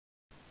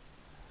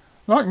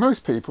Like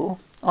most people,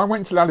 I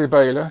went to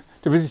Lalibela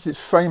to visit its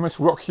famous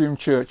rock-hewn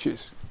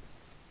churches.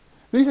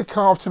 These are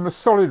carved from the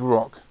solid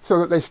rock so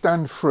that they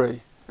stand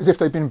free, as if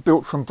they've been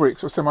built from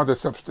bricks or some other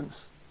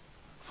substance.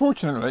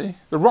 Fortunately,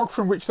 the rock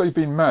from which they've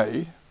been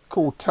made,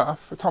 called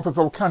tuff, a type of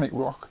volcanic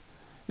rock,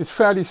 is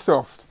fairly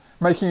soft,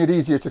 making it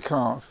easier to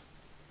carve.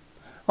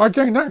 I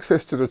gained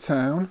access to the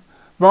town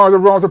via the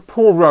rather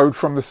poor road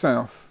from the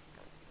south.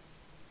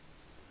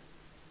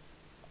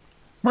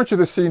 Much of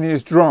the scene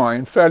is dry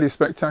and fairly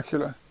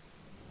spectacular.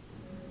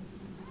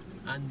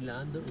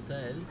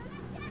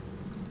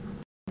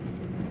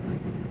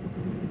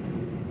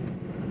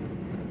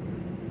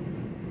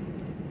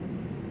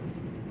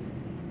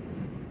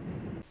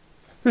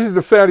 This is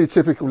a fairly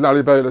typical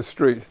Lalibela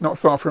street, not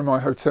far from my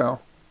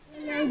hotel.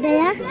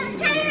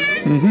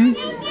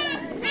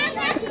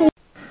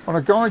 On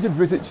a guided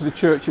visit to the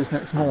churches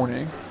next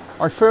morning,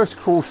 I first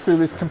crawled through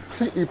this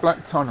completely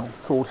black tunnel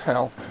called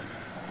Hell.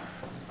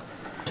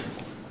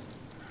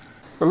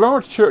 The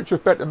large church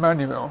of Bet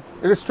Emmanuel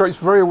illustrates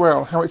very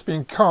well how it's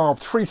been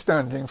carved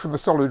freestanding from the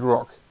solid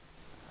rock.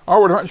 I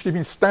would have actually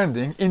been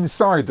standing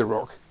inside the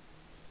rock.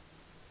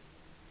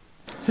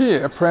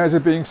 Here, prayers are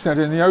being said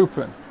in the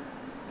open.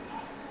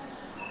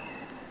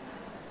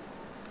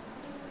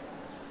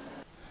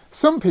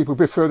 Some people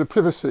prefer the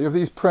privacy of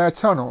these prayer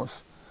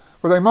tunnels,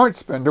 where they might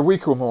spend a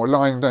week or more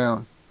lying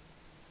down.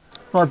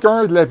 My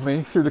guide led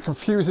me through the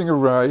confusing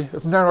array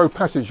of narrow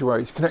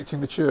passageways connecting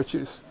the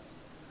churches.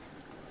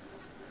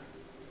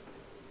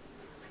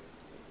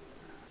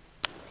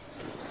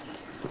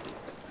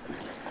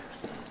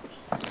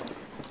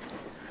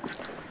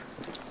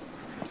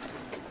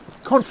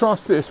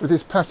 Contrast this with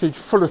this passage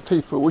full of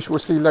people, which we'll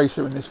see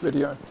later in this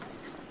video.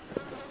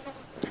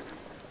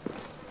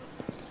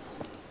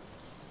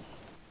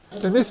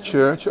 In this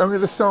church, only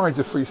the sides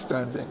are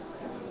freestanding.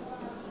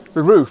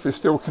 The roof is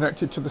still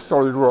connected to the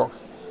solid rock.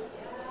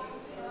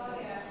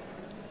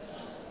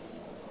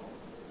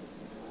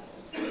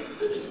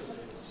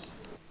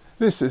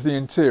 This is the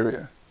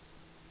interior.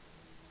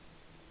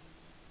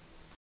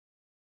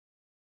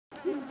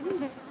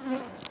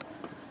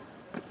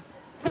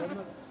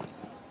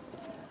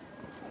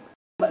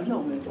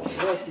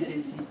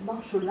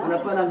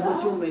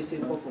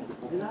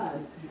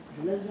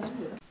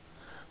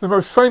 The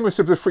most famous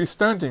of the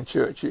freestanding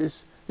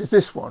churches is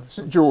this one,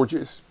 St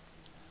George's.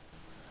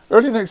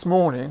 Early next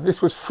morning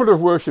this was full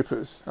of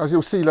worshippers, as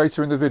you'll see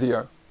later in the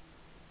video.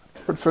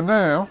 But for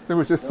now there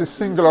was just this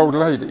single old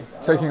lady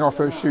taking off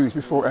her shoes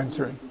before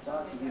entering.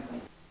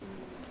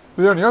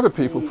 The only other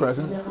people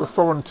present were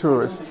foreign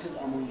tourists.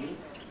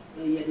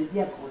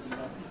 I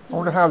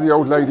wonder how the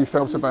old lady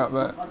felt about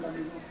that.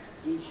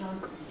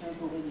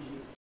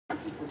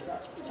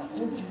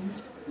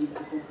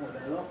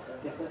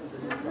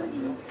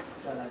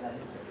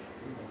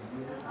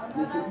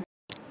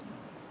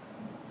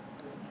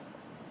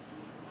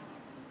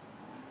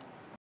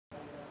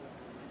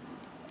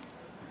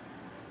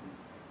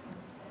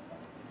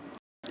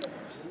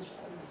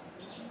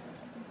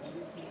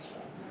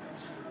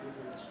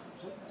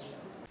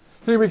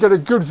 Here we get a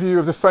good view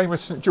of the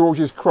famous St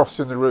George's cross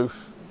in the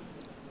roof.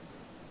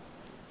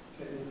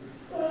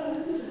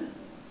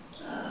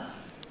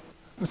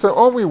 And so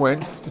on we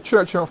went to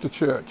church after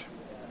church.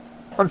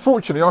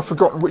 Unfortunately, I've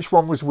forgotten which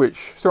one was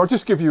which, so I'll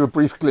just give you a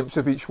brief glimpse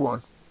of each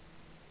one.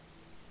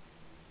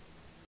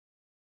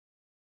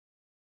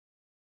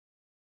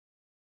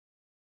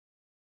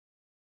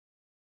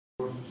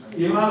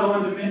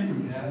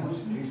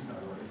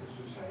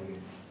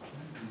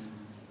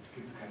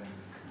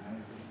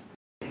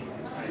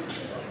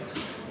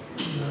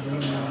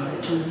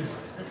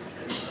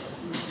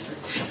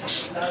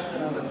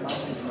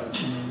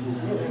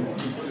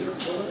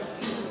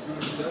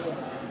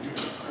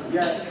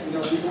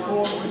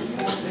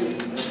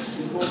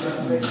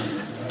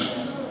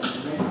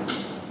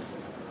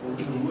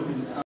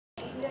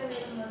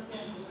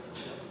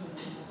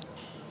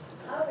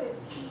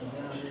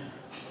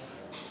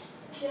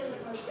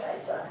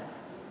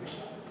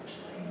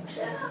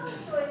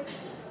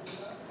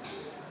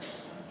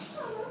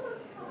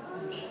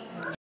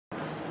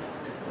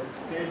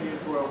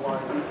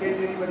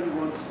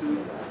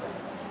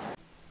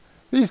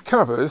 These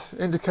covers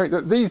indicate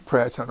that these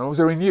prayer tunnels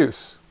are in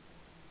use.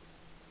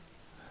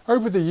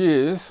 Over the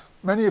years,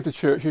 many of the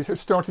churches have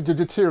started to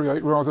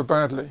deteriorate rather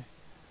badly.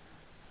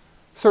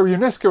 So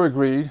UNESCO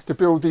agreed to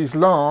build these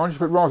large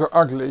but rather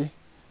ugly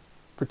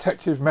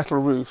protective metal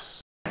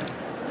roofs.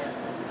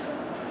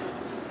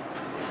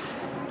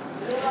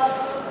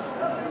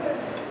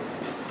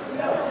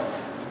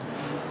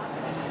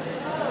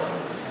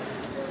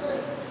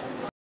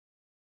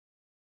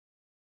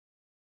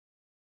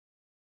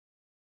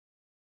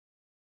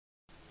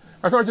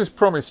 As I just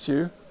promised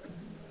you,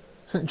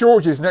 St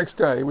George's next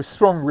day was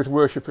thronged with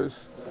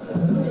worshippers.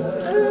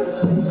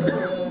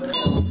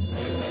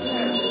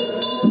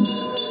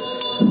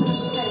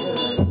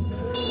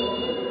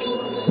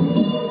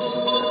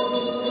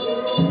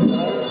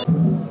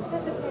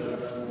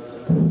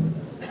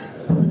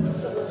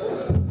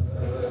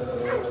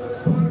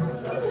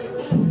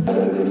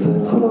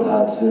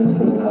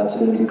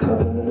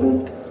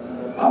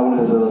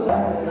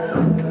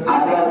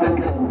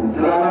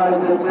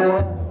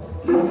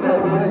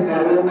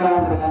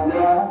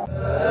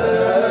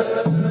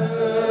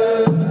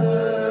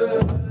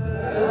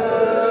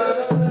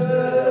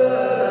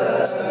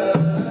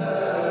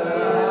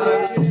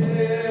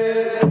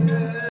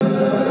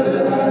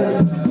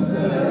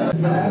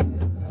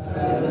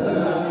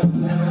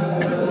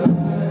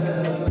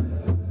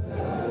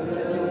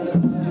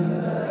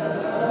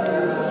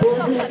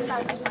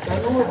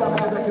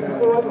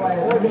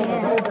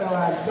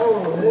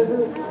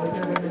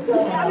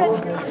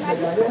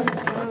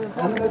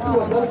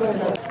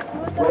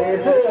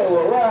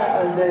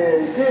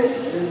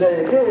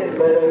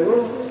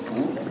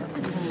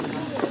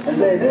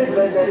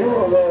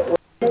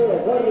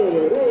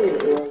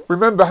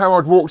 Remember how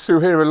I'd walked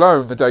through here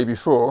alone the day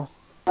before?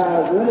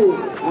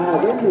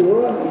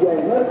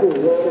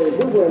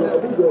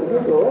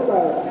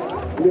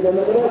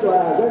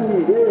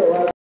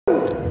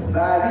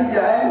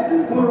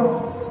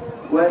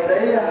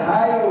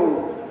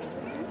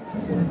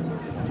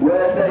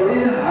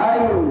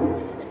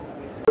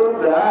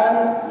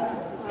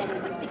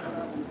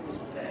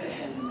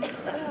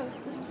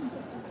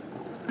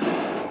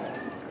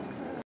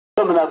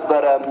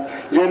 ነበረ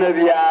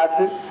የነቢያት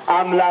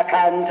አምላክ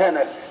አንተ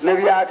ነህ።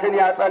 ነቢያትን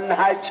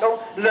ያጸናሃቸው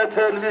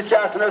ለትንቢት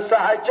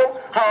ያስነሳሃቸው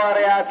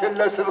ሐዋርያትን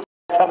ለስብከት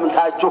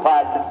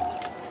ሰምታችኋል።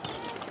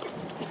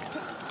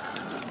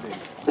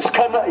 እስከ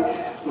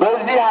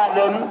በዚህ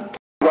ዓለም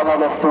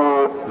ገመለሱ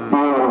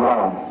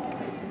ይሁን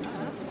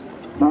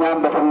እኛም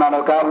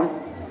በሰማነው ቃል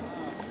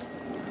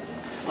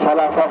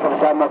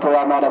 30-60 መቶ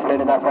ያማረ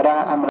ፍሬን እናፈራ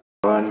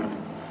አምራን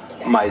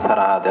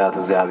ማይሰራ ኃጢአት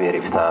እግዚአብሔር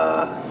ይፍታ።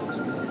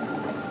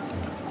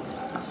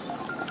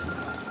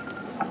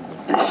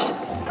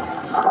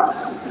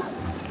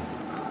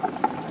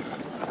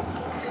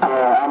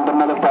 አንድ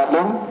መልእክት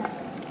አለኝ።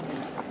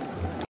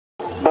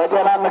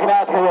 በጤና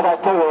ምክንያት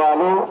ከቤታቸው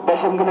የዋሉ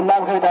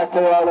በሽምግልናም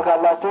ከቤታቸው የዋሉ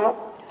ካላችሁ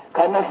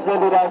ከእነሱ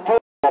ዘንድ ሄዳችሁ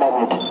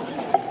ረዱት።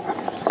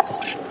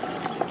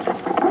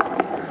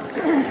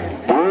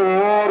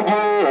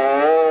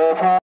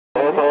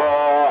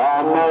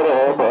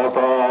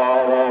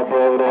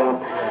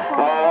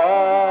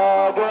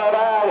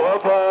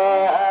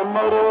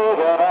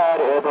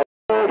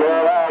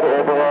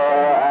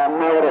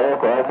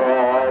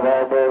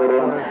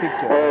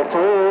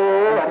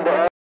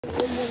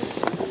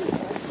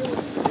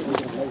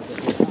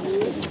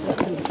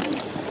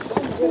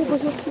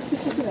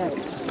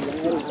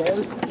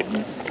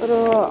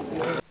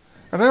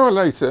 An hour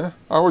later,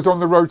 I was on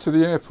the road to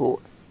the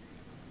airport.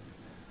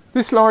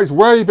 This lies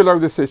way below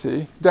the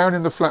city, down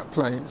in the flat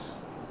plains.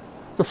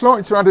 The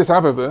flight to Addis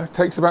Ababa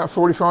takes about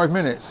 45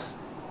 minutes.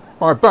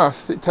 By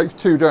bus, it takes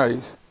 2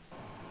 days,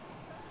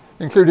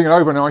 including an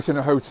overnight in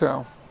a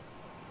hotel.